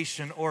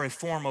denomination or a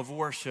form of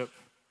worship.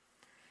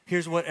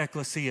 Here's what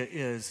ecclesia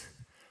is.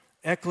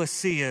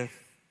 Ecclesia,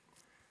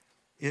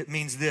 it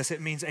means this.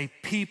 It means a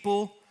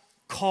people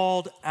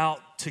called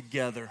out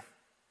together.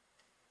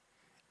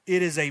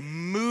 It is a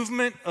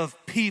movement of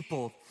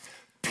people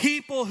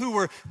who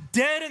were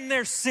dead in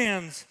their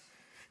sins,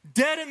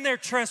 dead in their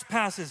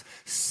trespasses,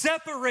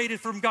 separated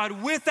from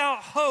God without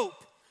hope.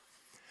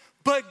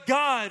 But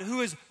God,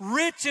 who is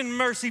rich in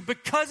mercy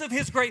because of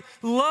his great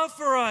love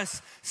for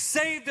us,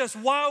 saved us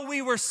while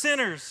we were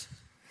sinners.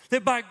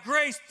 That by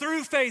grace,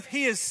 through faith,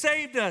 he has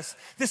saved us.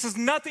 This is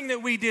nothing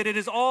that we did. It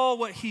is all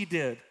what he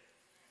did.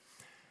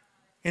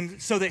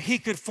 And so that he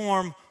could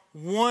form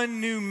one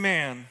new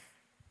man,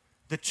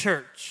 the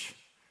church,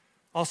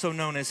 also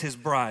known as his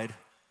bride.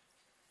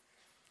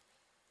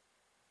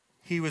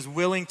 He was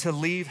willing to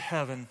leave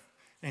heaven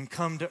and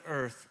come to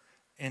earth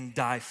and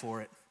die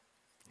for it,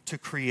 to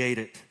create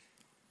it.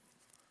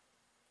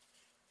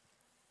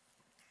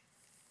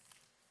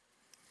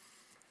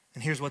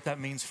 And here's what that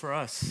means for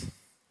us.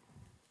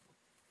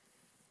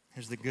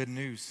 Here's the good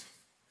news.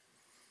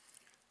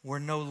 We're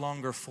no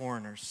longer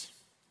foreigners.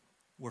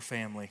 We're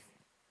family.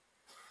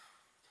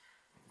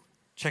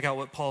 Check out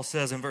what Paul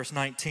says in verse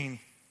 19.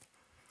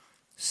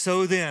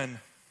 So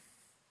then,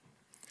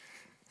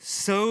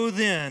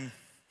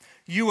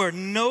 you are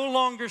no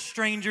longer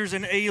strangers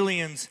and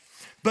aliens,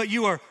 but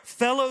you are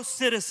fellow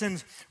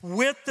citizens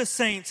with the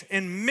saints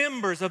and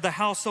members of the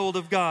household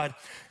of God.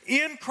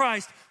 In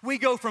Christ, we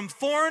go from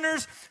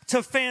foreigners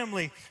to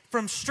family,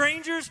 from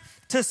strangers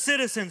to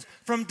citizens,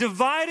 from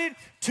divided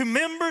to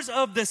members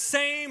of the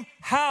same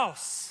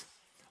house.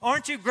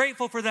 Aren't you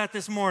grateful for that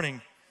this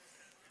morning?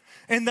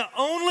 And the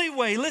only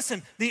way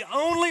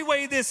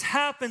this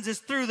happens is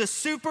through the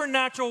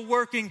supernatural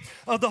working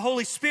of the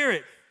Holy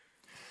Spirit.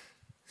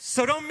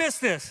 So don't miss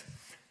this.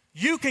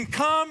 You can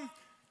come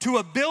to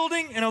a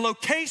building and a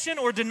location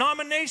or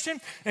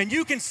denomination, and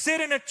you can sit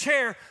in a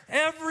chair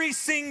every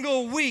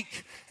single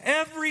week,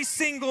 every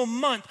single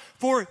month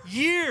for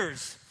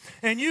years.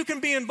 And you can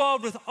be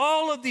involved with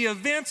all of the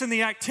events and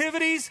the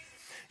activities.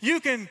 You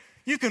can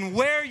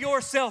wear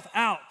yourself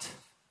out.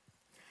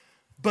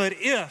 But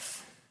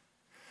if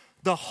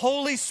the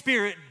Holy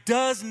Spirit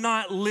does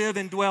not live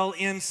and dwell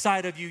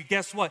inside of you,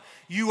 guess what?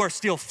 You are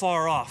still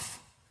far off.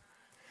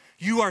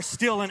 You are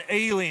still an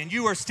alien.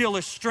 You are still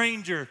a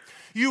stranger.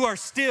 You are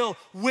still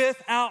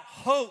without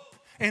hope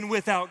and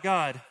without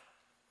God.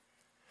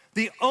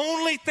 The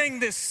only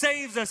thing that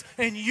saves us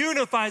and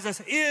unifies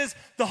us is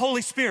the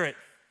Holy Spirit.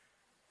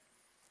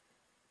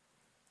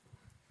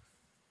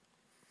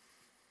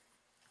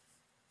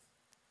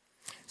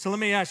 So let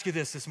me ask you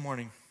this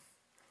morning.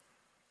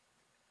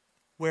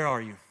 Where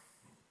are you?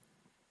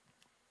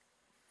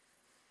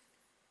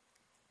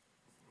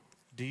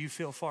 Do you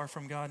feel far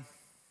from God?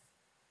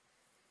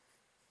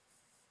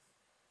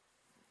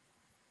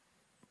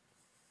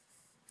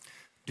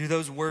 Do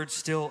those words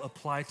still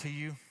apply to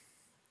you?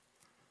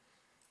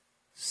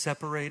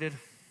 Separated,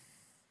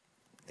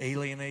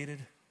 alienated,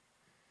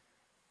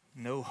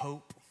 no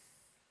hope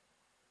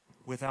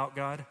without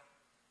God?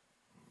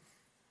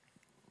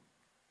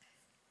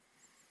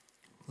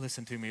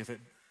 Listen to me,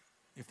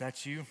 if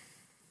that's you,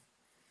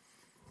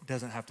 it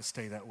doesn't have to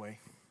stay that way.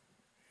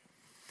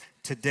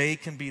 Today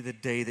can be the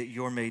day that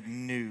you're made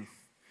new.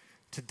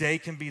 Today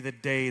can be the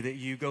day that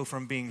you go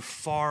from being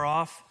far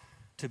off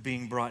to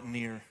being brought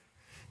near.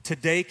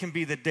 Today can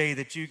be the day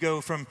that you go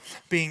from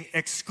being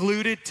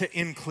excluded to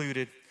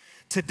included.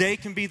 Today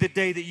can be the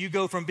day that you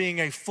go from being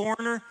a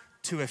foreigner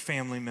to a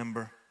family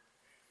member.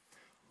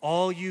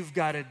 All you've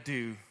got to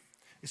do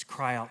is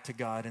cry out to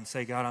God and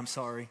say, God, I'm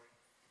sorry.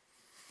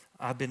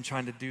 I've been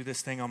trying to do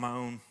this thing on my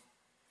own.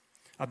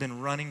 I've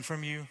been running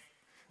from you,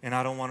 and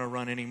I don't want to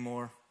run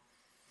anymore.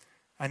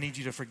 I need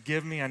you to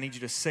forgive me. I need you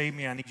to save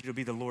me. I need you to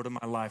be the Lord of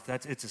my life.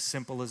 It's as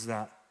simple as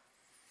that.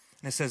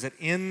 And it says that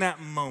in that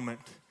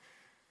moment,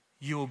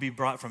 you will be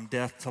brought from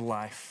death to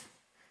life.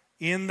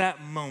 In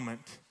that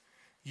moment,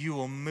 you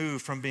will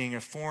move from being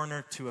a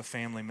foreigner to a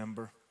family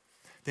member.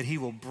 That he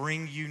will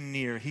bring you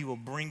near. He will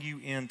bring you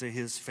into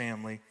his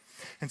family.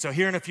 And so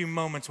here in a few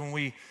moments when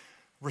we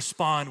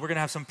respond, we're going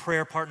to have some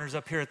prayer partners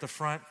up here at the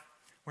front.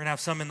 We're going to have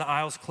some in the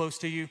aisles close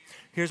to you.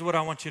 Here's what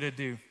I want you to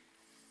do.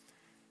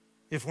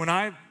 If when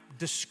I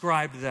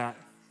described that,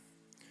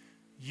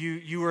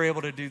 you were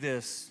able to do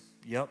this,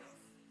 yep,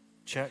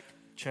 check,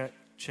 check,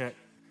 check,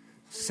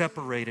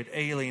 separated,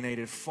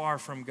 alienated, far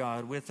from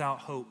God, without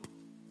hope,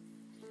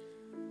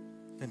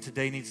 then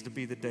today needs to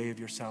be the day of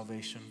your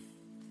salvation.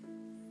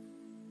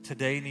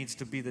 Today needs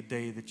to be the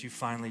day that you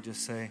finally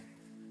just say,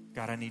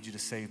 God, I need you to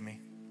save me.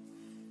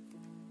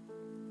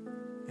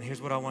 And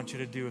here's what I want you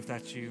to do if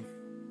that's you.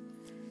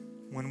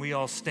 When we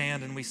all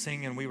stand and we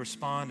sing and we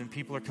respond and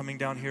people are coming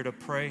down here to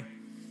pray,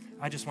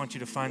 I just want you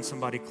to find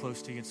somebody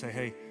close to you and say,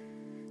 hey,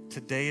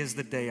 today is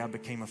the day I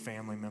became a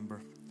family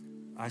member.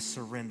 I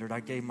surrendered. I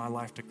gave my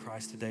life to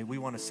Christ today. We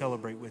want to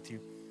celebrate with you.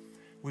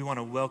 We want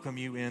to welcome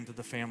you into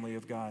the family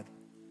of God.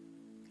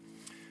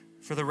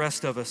 For the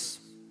rest of us,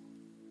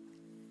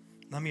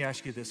 let me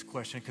ask you this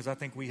question because I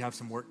think we have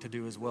some work to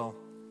do as well.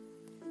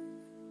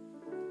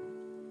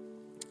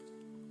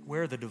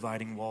 Where are the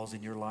dividing walls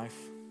in your life?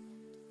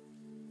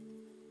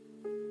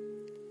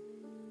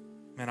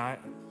 Man, I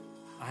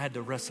had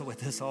to wrestle with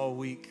this all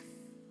week.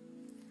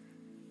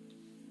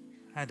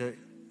 I had to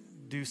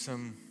do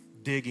some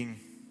digging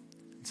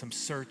and some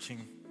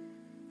searching.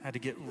 I had to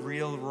get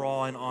real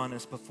raw and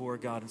honest before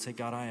God and say,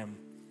 God, I am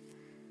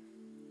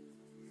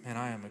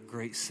a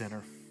great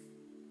sinner,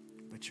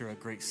 but you're a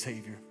great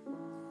Savior.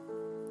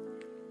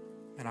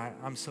 And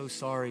I'm so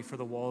sorry for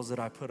the walls that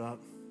I put up.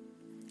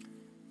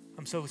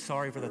 I'm so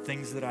sorry for the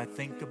things that I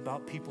think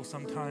about people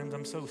sometimes.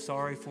 I'm so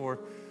sorry for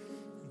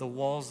the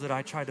walls that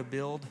I try to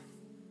build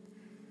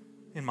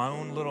in my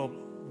own little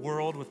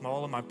world with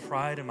all of my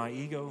pride and my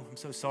ego. I'm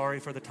so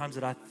sorry for the times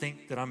that I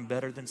think that I'm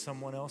better than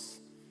someone else.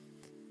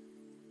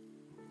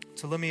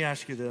 So let me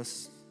ask you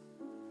this.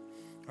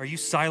 Are you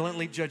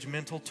silently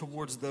judgmental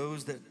towards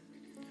those that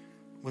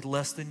with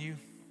less than you?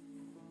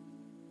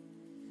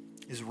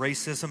 Is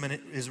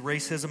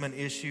racism an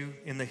issue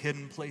in the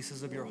hidden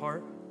places of your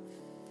heart?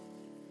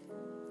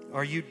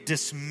 Are you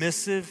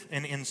dismissive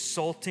and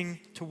insulting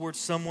towards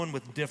someone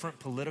with different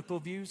political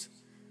views?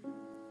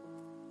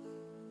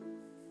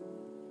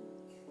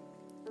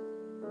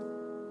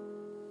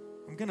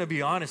 I'm going to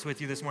be honest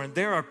with you this morning.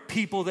 There are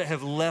people that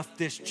have left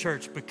this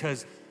church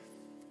because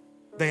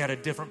they had a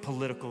different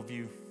political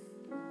view.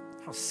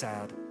 How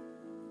sad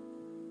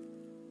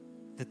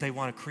that they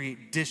want to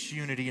create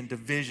disunity and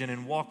division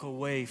and walk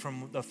away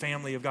from the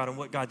family of God and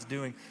what God's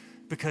doing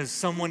because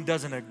someone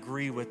doesn't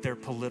agree with their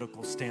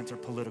political stance or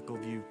political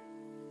view.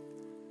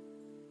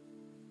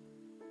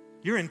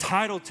 You're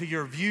entitled to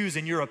your views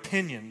and your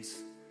opinions.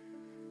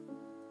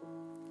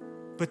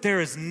 But there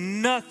is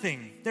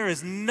nothing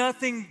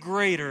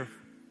greater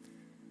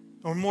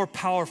or more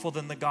powerful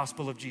than the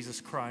gospel of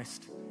Jesus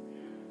Christ.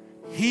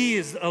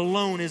 He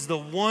alone is the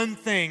one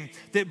thing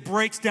that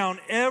breaks down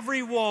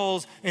every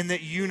walls and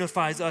that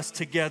unifies us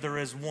together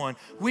as one.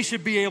 We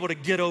should be able to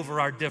get over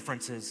our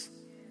differences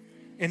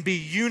and be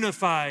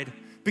unified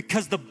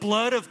because the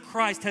blood of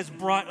Christ has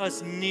brought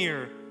us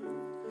near.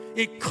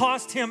 It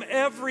cost him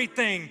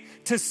everything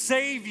to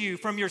save you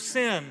from your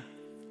sin.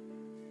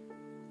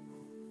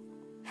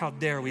 How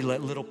dare we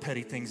let little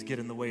petty things get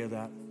in the way of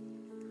that?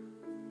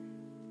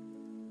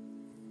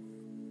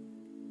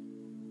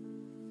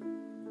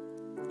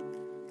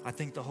 I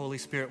think the Holy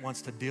Spirit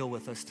wants to deal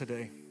with us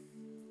today.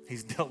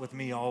 He's dealt with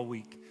me all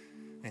week.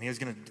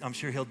 And I'm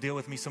sure he'll deal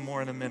with me some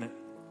more in a minute.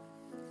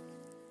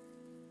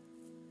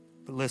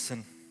 But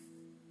listen,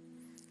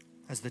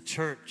 as the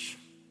church,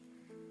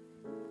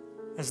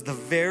 as the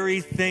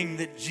very thing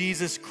that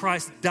Jesus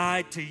Christ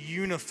died to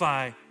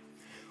unify,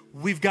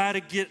 we've got to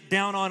get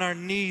down on our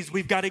knees.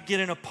 We've got to get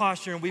in a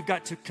posture and we've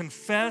got to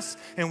confess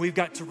and we've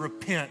got to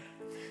repent.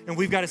 And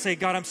we've got to say,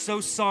 God, I'm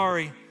so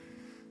sorry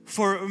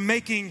for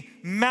making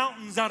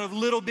mountains out of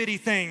little bitty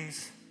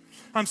things.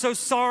 I'm so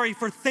sorry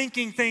for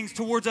thinking things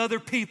towards other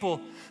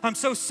people. I'm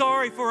so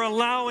sorry for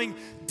allowing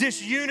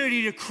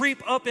disunity to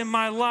creep up in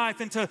my life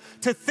and to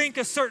think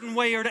a certain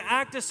way or to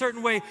act a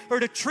certain way or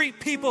to treat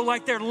people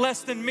like they're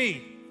less than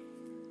me.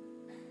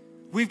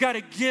 We've got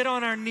to get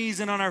on our knees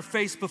and on our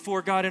face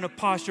before God in a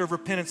posture of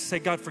repentance and say,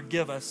 God,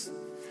 forgive us.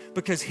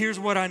 Because here's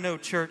what I know,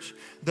 church.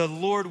 The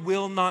Lord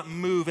will not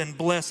move and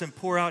bless and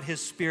pour out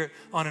His Spirit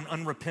on an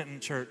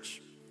unrepentant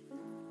church.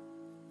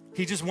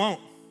 He just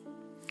won't.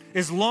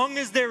 As long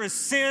as there is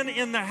sin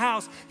in the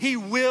house, He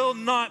will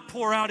not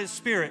pour out His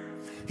Spirit.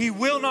 He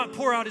will not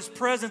pour out His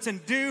presence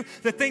and do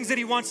the things that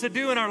He wants to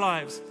do in our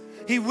lives.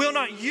 He will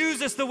not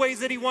use us the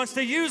ways that He wants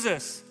to use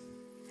us.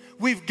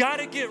 We've got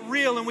to get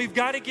real and we've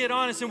got to get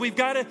honest and we've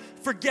got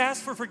to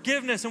ask for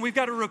forgiveness and we've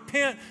got to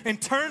repent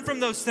and turn from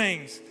those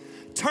things.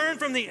 Turn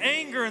from the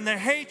anger and the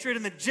hatred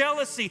and the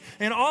jealousy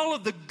and all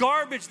of the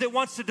garbage that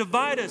wants to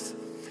divide us.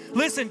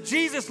 Listen,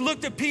 Jesus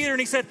looked at Peter and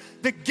He said,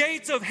 the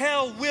gates of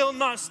hell will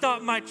not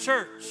stop my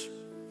church.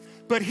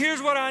 But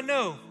here's what I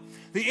know.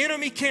 The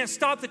enemy can't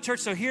stop the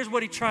church, so here's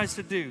what he tries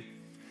to do.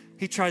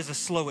 He tries to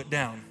slow it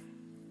down.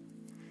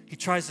 He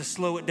tries to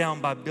slow it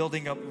down by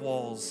building up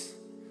walls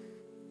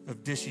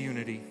of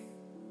disunity.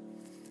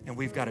 And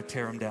we've got to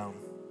tear them down.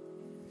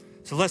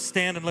 So let's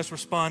stand and let's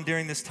respond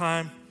during this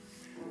time.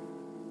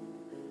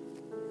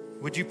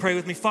 Would you pray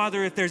with me?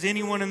 Father, if there's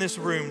anyone in this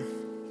room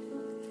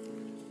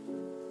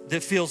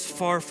that feels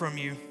far from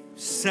You,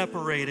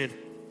 separated,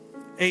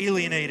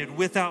 alienated,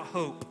 without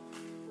hope,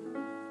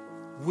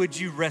 would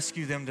You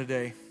rescue them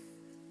today?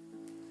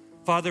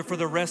 Father, for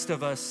the rest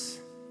of us,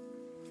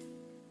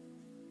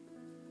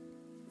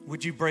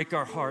 would You break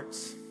our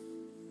hearts?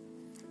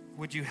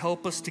 Would You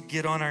help us to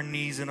get on our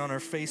knees and on our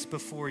face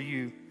before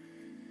You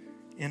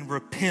and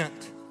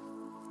repent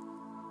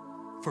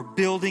for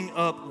building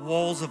up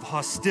walls of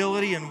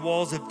hostility and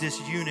walls of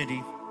disunity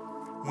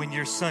when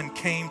Your Son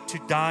came to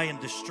die and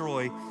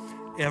destroy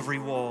every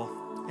wall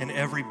and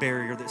every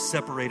barrier that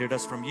separated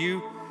us from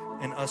You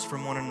and us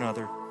from one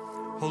another.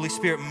 Holy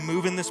Spirit,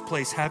 move in this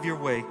place. Have Your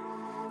way.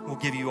 We'll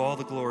give You all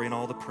the glory and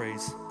all the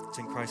praise. It's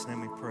in Christ's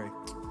name we pray.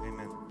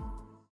 Amen.